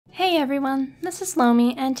Hey everyone, this is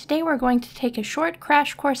Lomi, and today we're going to take a short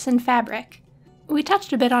crash course in fabric. We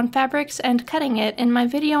touched a bit on fabrics and cutting it in my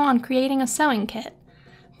video on creating a sewing kit,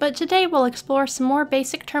 but today we'll explore some more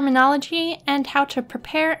basic terminology and how to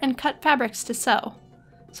prepare and cut fabrics to sew.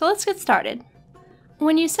 So let's get started.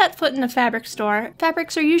 When you set foot in a fabric store,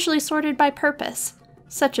 fabrics are usually sorted by purpose,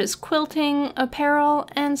 such as quilting, apparel,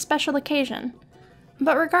 and special occasion.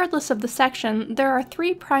 But regardless of the section, there are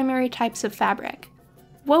three primary types of fabric.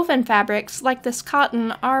 Woven fabrics, like this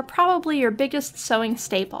cotton, are probably your biggest sewing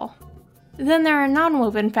staple. Then there are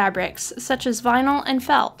non-woven fabrics, such as vinyl and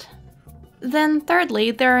felt. Then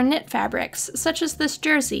thirdly, there are knit fabrics, such as this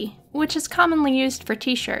jersey, which is commonly used for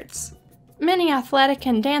t-shirts. Many athletic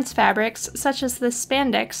and dance fabrics, such as this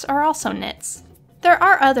spandex, are also knits. There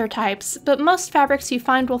are other types, but most fabrics you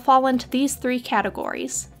find will fall into these three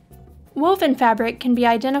categories. Woven fabric can be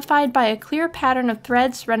identified by a clear pattern of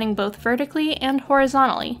threads running both vertically and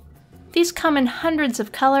horizontally. These come in hundreds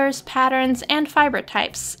of colors, patterns, and fiber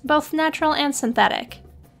types, both natural and synthetic.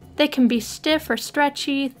 They can be stiff or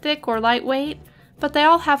stretchy, thick or lightweight, but they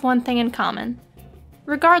all have one thing in common.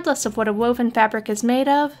 Regardless of what a woven fabric is made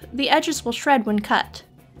of, the edges will shred when cut.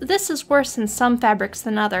 This is worse in some fabrics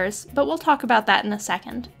than others, but we'll talk about that in a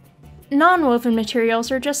second. Non-woven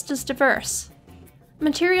materials are just as diverse.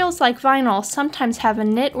 Materials like vinyl sometimes have a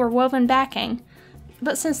knit or woven backing,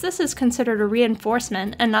 but since this is considered a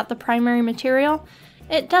reinforcement and not the primary material,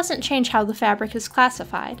 it doesn't change how the fabric is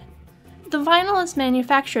classified. The vinyl is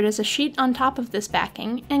manufactured as a sheet on top of this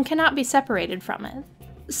backing and cannot be separated from it.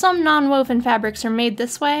 Some non-woven fabrics are made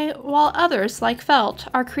this way, while others, like felt,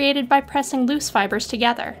 are created by pressing loose fibers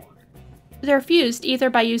together. They're fused either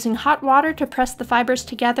by using hot water to press the fibers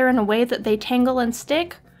together in a way that they tangle and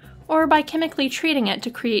stick, or by chemically treating it to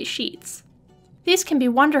create sheets. These can be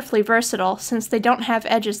wonderfully versatile since they don't have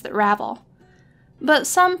edges that ravel. But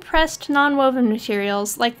some pressed non-woven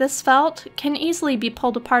materials, like this felt, can easily be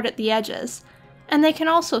pulled apart at the edges, and they can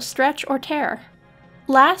also stretch or tear.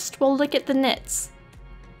 Last, we'll look at the knits.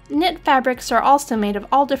 Knit fabrics are also made of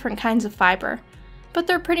all different kinds of fiber, but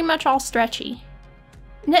they're pretty much all stretchy.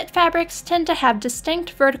 Knit fabrics tend to have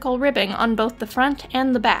distinct vertical ribbing on both the front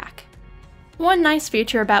and the back. One nice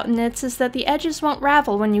feature about knits is that the edges won't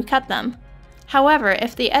ravel when you cut them. However,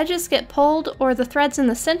 if the edges get pulled or the threads in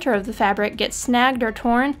the center of the fabric get snagged or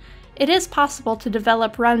torn, it is possible to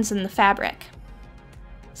develop runs in the fabric.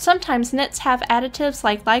 Sometimes knits have additives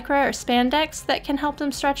like lycra or spandex that can help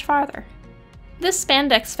them stretch farther. This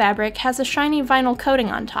spandex fabric has a shiny vinyl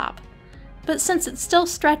coating on top, but since it still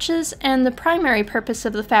stretches and the primary purpose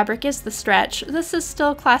of the fabric is the stretch, this is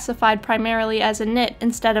still classified primarily as a knit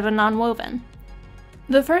instead of a non-woven.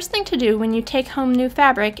 The first thing to do when you take home new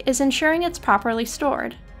fabric is ensuring it's properly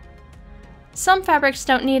stored. Some fabrics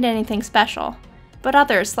don't need anything special, but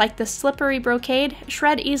others, like this slippery brocade,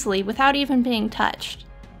 shred easily without even being touched.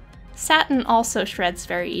 Satin also shreds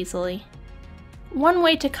very easily. One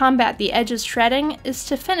way to combat the edges shredding is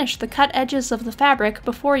to finish the cut edges of the fabric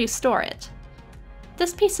before you store it.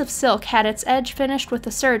 This piece of silk had its edge finished with a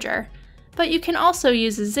serger, but you can also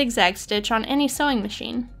use a zigzag stitch on any sewing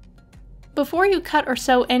machine. Before you cut or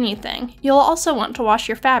sew anything, you'll also want to wash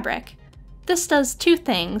your fabric. This does two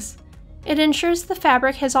things. It ensures the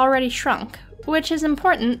fabric has already shrunk, which is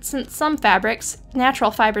important since some fabrics,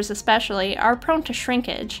 natural fibers especially, are prone to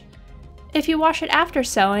shrinkage. If you wash it after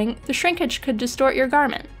sewing, the shrinkage could distort your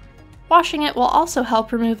garment. Washing it will also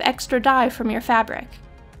help remove extra dye from your fabric.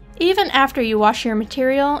 Even after you wash your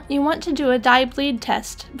material, you want to do a dye bleed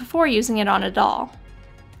test before using it on a doll.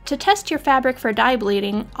 To test your fabric for dye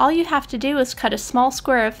bleeding, all you have to do is cut a small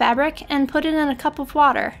square of fabric and put it in a cup of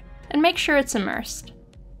water, and make sure it's immersed.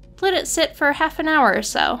 Let it sit for half an hour or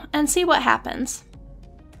so, and see what happens.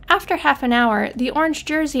 After half an hour, the orange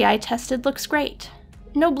jersey I tested looks great.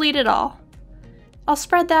 No bleed at all. I'll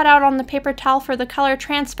spread that out on the paper towel for the color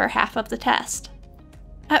transfer half of the test.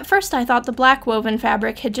 At first I thought the black woven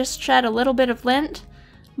fabric had just shed a little bit of lint,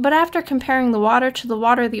 but after comparing the water to the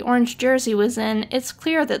water the orange jersey was in, it's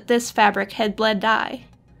clear that this fabric had bled dye.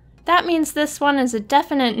 That means this one is a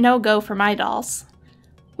definite no-go for my dolls.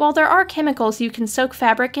 While there are chemicals you can soak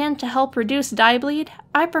fabric in to help reduce dye bleed,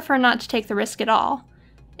 I prefer not to take the risk at all.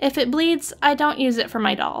 If it bleeds, I don't use it for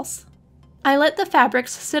my dolls. I let the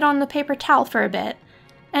fabrics sit on the paper towel for a bit,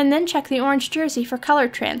 and then check the orange jersey for color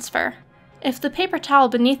transfer. If the paper towel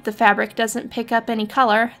beneath the fabric doesn't pick up any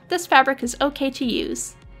color, this fabric is okay to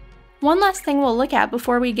use. One last thing we'll look at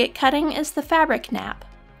before we get cutting is the fabric nap.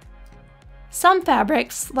 Some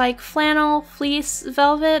fabrics, like flannel, fleece,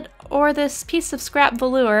 velvet, or this piece of scrap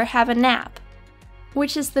velour, have a nap.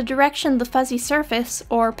 which is the direction the fuzzy surface,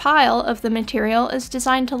 or pile, of the material is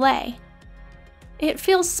designed to lay. It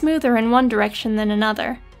feels smoother in one direction than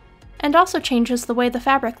another, and also changes the way the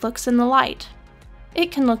fabric looks in the light.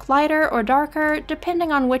 It can look lighter or darker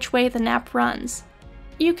depending on which way the nap runs.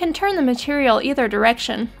 You can turn the material either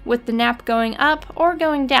direction, with the nap going up or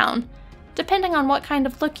going down, depending on what kind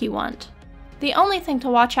of look you want. The only thing to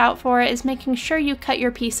watch out for is making sure you cut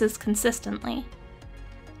your pieces consistently.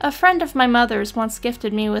 A friend of my mother's once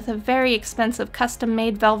gifted me with a very expensive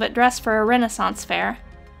custom-made velvet dress for a Renaissance fair.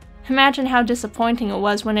 Imagine how disappointing it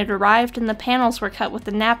was when it arrived and the panels were cut with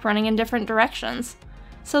the nap running in different directions,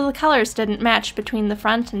 so the colors didn't match between the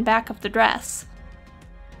front and back of the dress.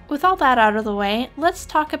 With all that out of the way, let's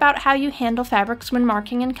talk about how you handle fabrics when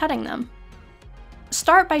marking and cutting them.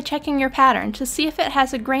 Start by checking your pattern to see if it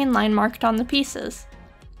has a grain line marked on the pieces.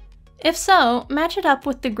 If so, match it up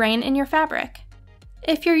with the grain in your fabric.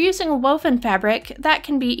 If you're using a woven fabric, that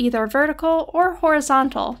can be either vertical or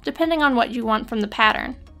horizontal, depending on what you want from the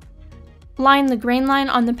pattern. Line the grain line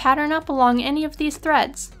on the pattern up along any of these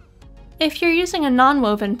threads. If you're using a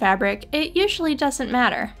non-woven fabric, it usually doesn't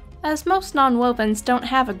matter, as most non-wovens don't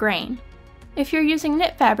have a grain. If you're using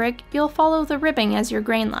knit fabric, you'll follow the ribbing as your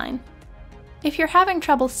grain line. If you're having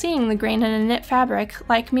trouble seeing the grain in a knit fabric,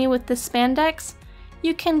 like me with this spandex,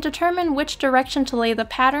 you can determine which direction to lay the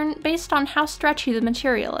pattern based on how stretchy the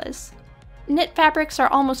material is. Knit fabrics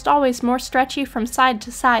are almost always more stretchy from side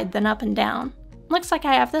to side than up and down. Looks like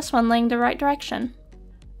I have this one laying the right direction.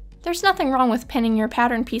 There's nothing wrong with pinning your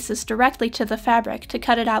pattern pieces directly to the fabric to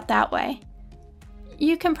cut it out that way.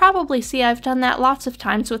 You can probably see I've done that lots of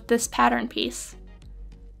times with this pattern piece.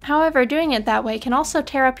 However, doing it that way can also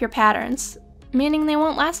tear up your patterns, meaning they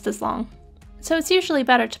won't last as long. So it's usually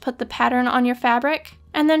better to put the pattern on your fabric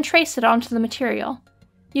and then trace it onto the material,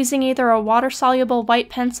 using either a water-soluble white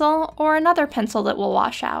pencil or another pencil that will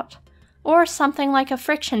wash out, or something like a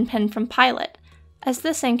friction pen from Pilot, as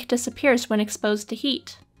this ink disappears when exposed to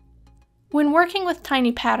heat. When working with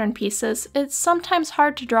tiny pattern pieces, it's sometimes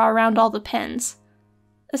hard to draw around all the pins,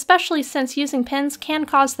 especially since using pins can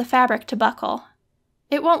cause the fabric to buckle.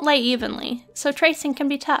 It won't lay evenly, so tracing can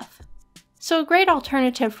be tough. So a great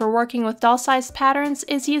alternative for working with doll-sized patterns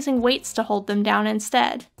is using weights to hold them down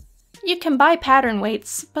instead. You can buy pattern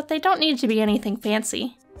weights, but they don't need to be anything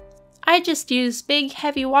fancy. I just use big,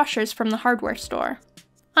 heavy washers from the hardware store.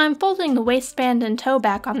 I'm folding the waistband and toe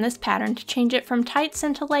back on this pattern to change it from tights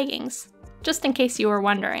into leggings, just in case you were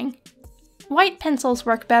wondering. White pencils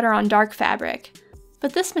work better on dark fabric,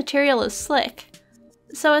 but this material is slick,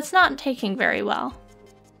 so it's not taking very well.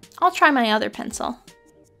 I'll try my other pencil.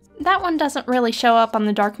 That one doesn't really show up on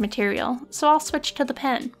the dark material, so I'll switch to the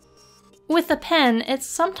pen. With the pen, it's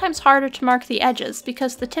sometimes harder to mark the edges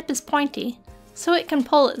because the tip is pointy, so it can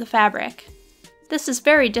pull at the fabric. This is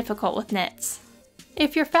very difficult with knits.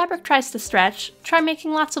 If your fabric tries to stretch, try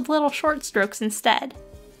making lots of little short strokes instead.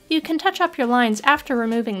 You can touch up your lines after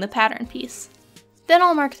removing the pattern piece. Then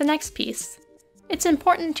I'll mark the next piece. It's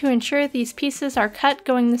important to ensure these pieces are cut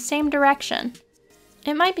going the same direction.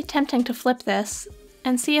 It might be tempting to flip this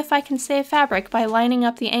and see if I can save fabric by lining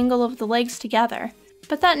up the angle of the legs together,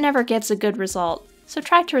 but that never gives a good result, so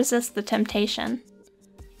try to resist the temptation.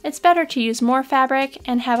 It's better to use more fabric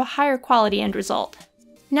and have a higher quality end result.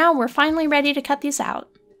 Now we're finally ready to cut these out.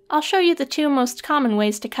 I'll show you the two most common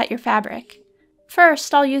ways to cut your fabric.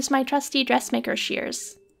 First, I'll use my trusty dressmaker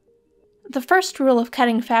shears. The first rule of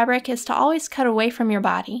cutting fabric is to always cut away from your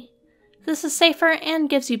body. This is safer and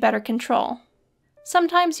gives you better control.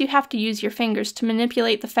 Sometimes you have to use your fingers to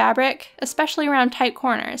manipulate the fabric, especially around tight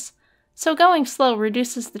corners, so going slow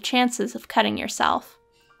reduces the chances of cutting yourself.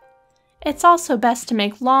 It's also best to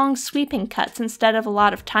make long, sweeping cuts instead of a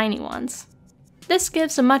lot of tiny ones. This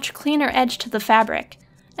gives a much cleaner edge to the fabric,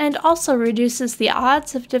 and also reduces the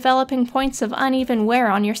odds of developing points of uneven wear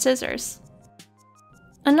on your scissors.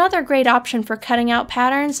 Another great option for cutting out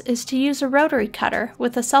patterns is to use a rotary cutter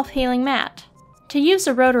with a self-healing mat. To use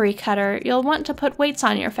a rotary cutter, you'll want to put weights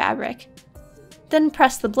on your fabric. Then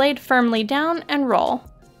press the blade firmly down and roll,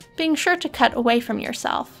 being sure to cut away from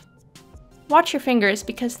yourself. Watch your fingers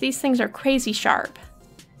because these things are crazy sharp.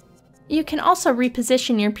 You can also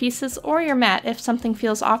reposition your pieces or your mat if something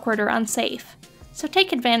feels awkward or unsafe, so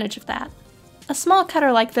take advantage of that. A small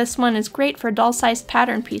cutter like this one is great for doll-sized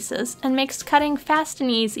pattern pieces and makes cutting fast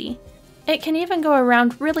and easy. It can even go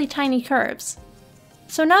around really tiny curves.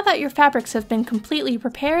 So now that your fabrics have been completely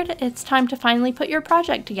prepared, it's time to finally put your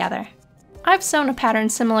project together. I've sewn a pattern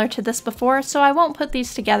similar to this before, so I won't put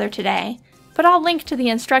these together today, but I'll link to the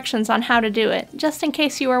instructions on how to do it, just in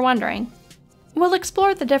case you were wondering. We'll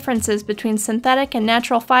explore the differences between synthetic and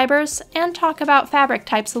natural fibers and talk about fabric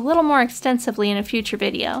types a little more extensively in a future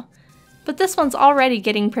video. But this one's already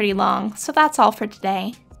getting pretty long, so that's all for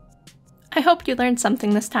today. I hope you learned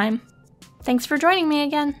something this time. Thanks for joining me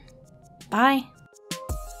again. Bye.